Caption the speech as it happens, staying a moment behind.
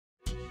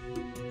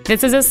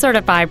This is a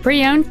certified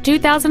pre-owned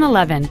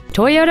 2011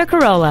 Toyota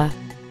Corolla.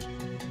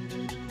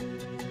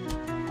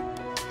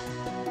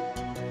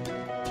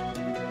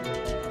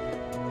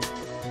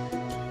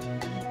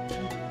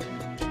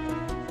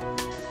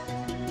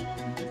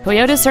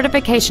 Toyota's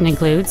certification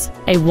includes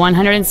a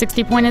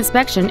 160-point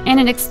inspection and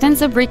an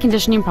extensive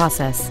reconditioning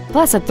process,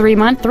 plus a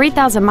 3-month,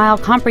 3,000-mile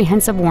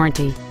comprehensive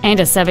warranty and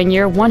a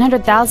 7-year,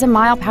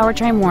 100,000-mile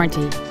powertrain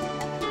warranty.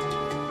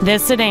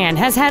 This sedan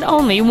has had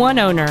only one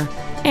owner,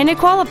 and it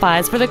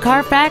qualifies for the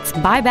Carfax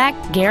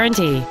buyback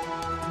guarantee.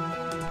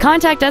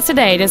 Contact us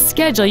today to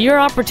schedule your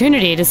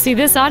opportunity to see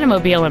this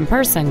automobile in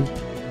person.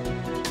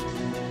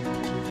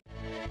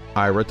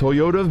 Ira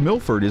Toyota of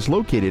Milford is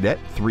located at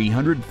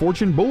 300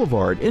 Fortune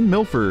Boulevard in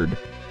Milford.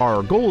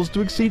 Our goal is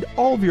to exceed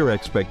all of your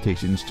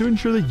expectations to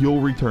ensure that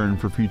you'll return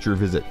for future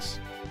visits.